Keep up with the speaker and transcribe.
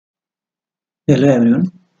Hello everyone.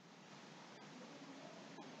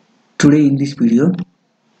 Today in this video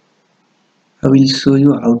I will show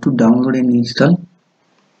you how to download and install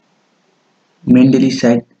Mendeley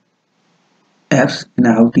site apps and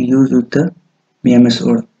how to use with the MS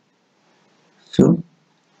Word. So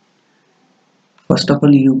first of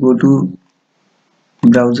all you go to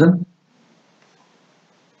browser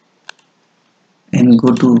and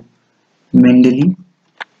go to mendeley.com.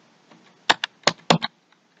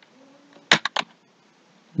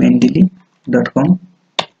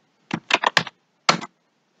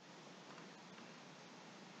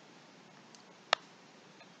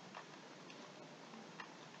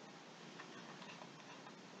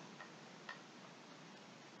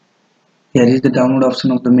 Here is the download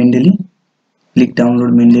option of the Mendeley. Click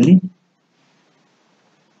download Mendeley.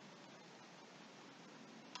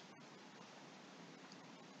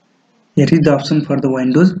 Here is the option for the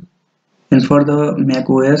Windows and for the Mac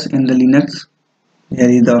OS and the Linux. Here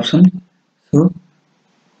is the option. So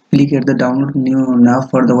click at the download now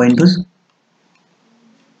for the Windows.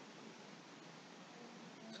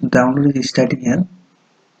 So download is starting here.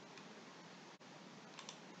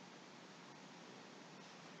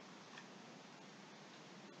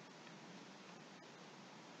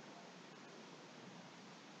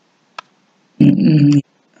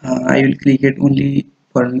 I will click it only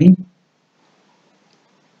for me.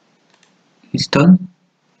 Install.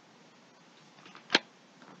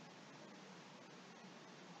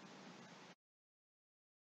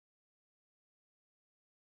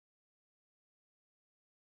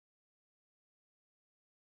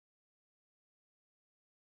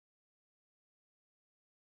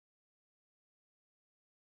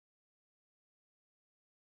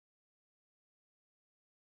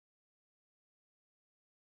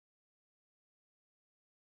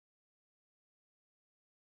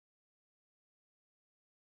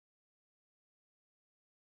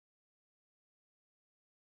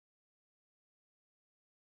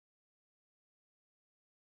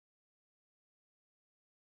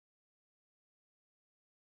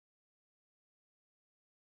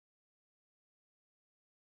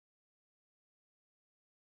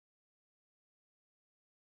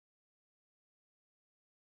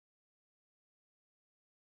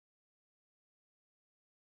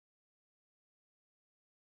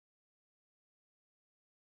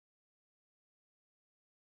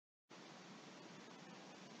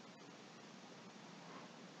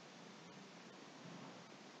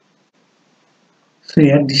 So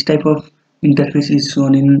here this type of interface is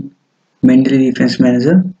shown in Mendeley Reference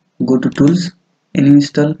Manager. Go to Tools and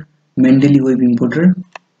install Mendeley Web Importer.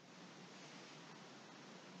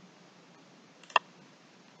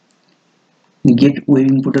 Get Web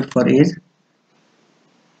Importer for Edge.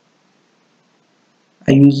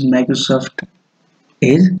 I use Microsoft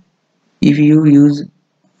Edge. If you use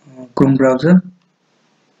Chrome browser,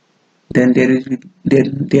 then there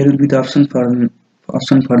will be the option for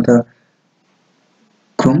the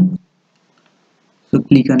Chrome. So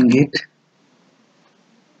click on Get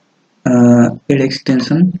Add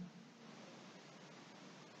Extension.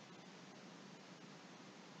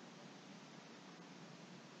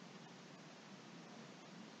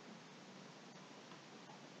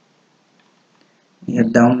 Here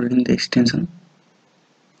downloading the extension.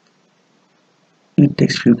 It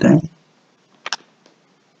takes few time.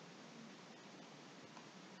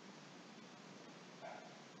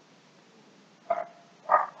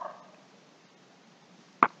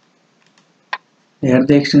 Here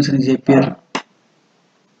the extension is appear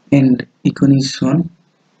and icon is shown.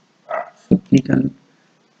 So click on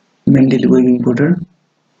Mendeley Web Importer.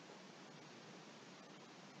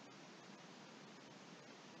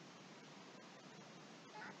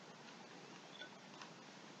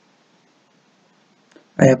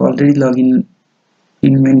 I have already logged in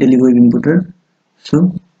Mendeley Web Importer.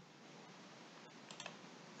 So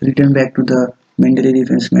return back to the Mendeley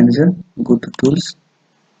Reference Manager. Go to Tools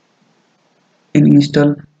and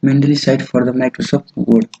install Mendeley site for the Microsoft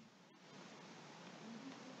Word.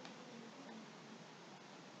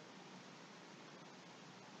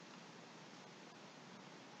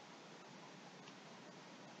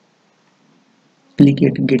 Click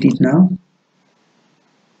it, get it now.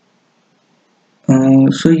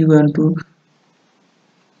 So you want to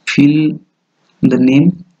fill the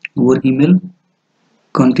name, your email,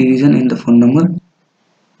 country, region, and the phone number.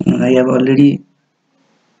 I have already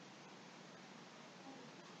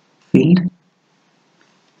filled.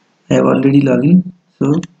 I have already logged in.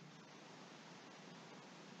 So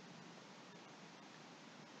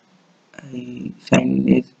I sign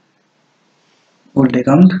in as old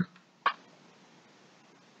account.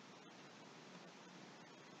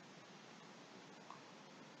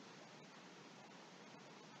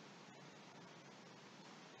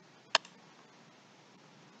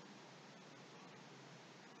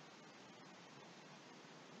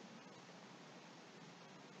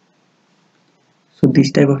 So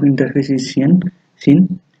this type of interface is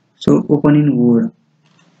seen. So open in Word.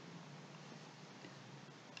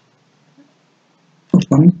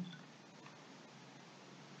 Open.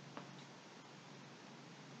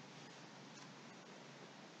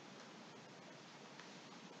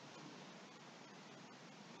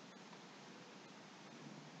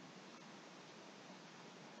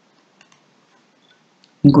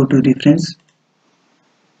 Go to reference.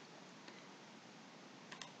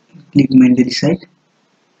 Click Mendeley site.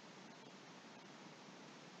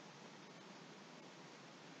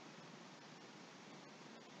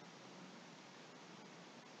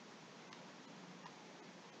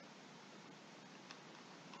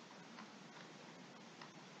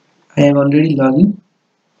 I have already logged in.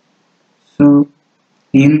 So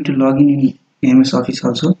you need to log in MS Office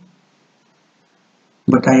also.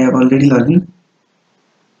 But I have already logged in.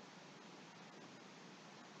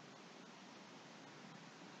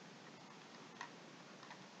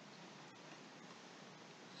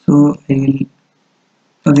 So I will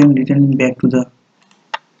again return back to the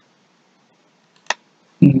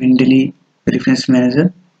Mendeley reference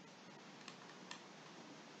manager.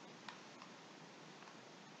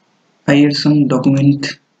 I add some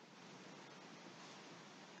document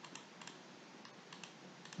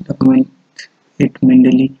at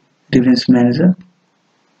Mendeley reference manager.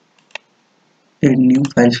 Add new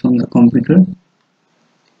files from the computer.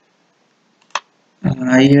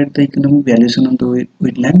 I add the economic valuation of the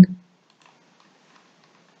wetland.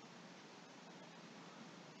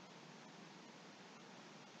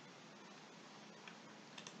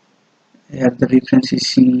 I add the reference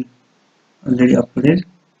is already uploaded.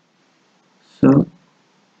 So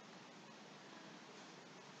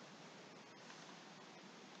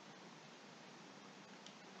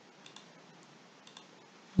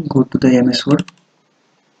go to the MS Word.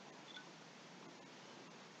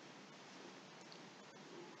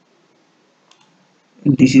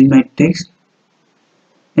 This is my text,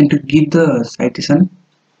 and to give the citation,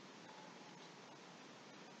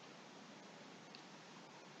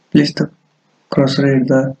 place the cursor at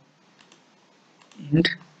the end.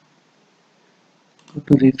 Go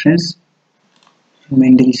to reference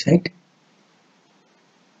Mendeley site.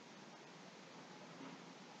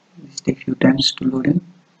 This takes few times to load in.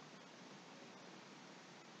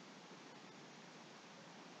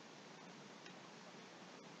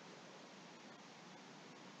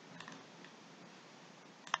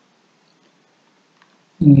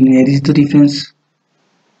 Here is the reference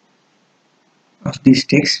of this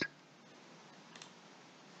text.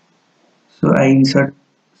 So I insert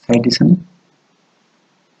citation.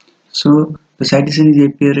 So the citation is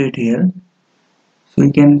appear right here. So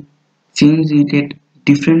you can change it at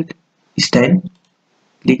different style.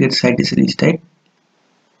 Click at citation style.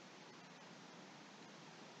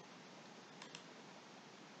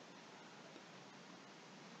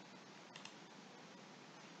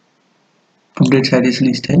 Update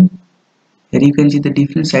citation style. Here you can see the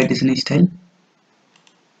different citation style.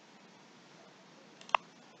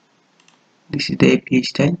 This is the API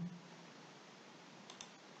style.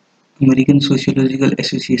 American Sociological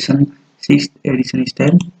Association 6th edition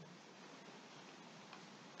style.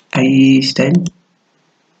 IE style.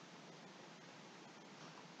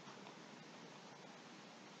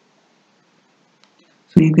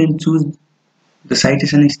 So you can choose the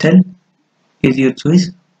citation style as your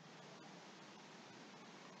choice.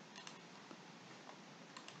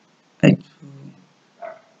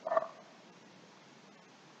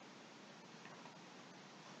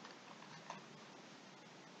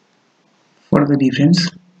 For the reference,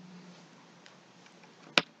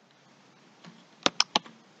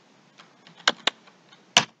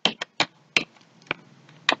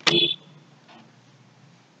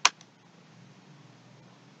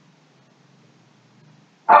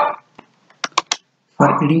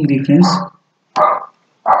 for adding reference,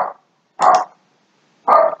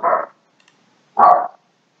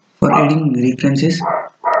 for adding references,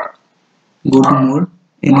 go to more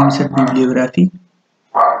and insert bibliography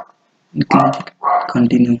and click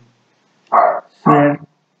continue. So here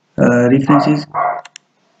reference is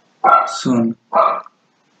shown.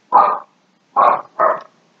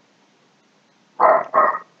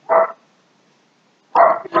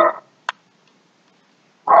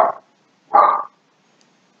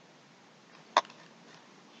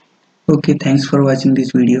 Okay, thanks for watching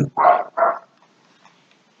this video.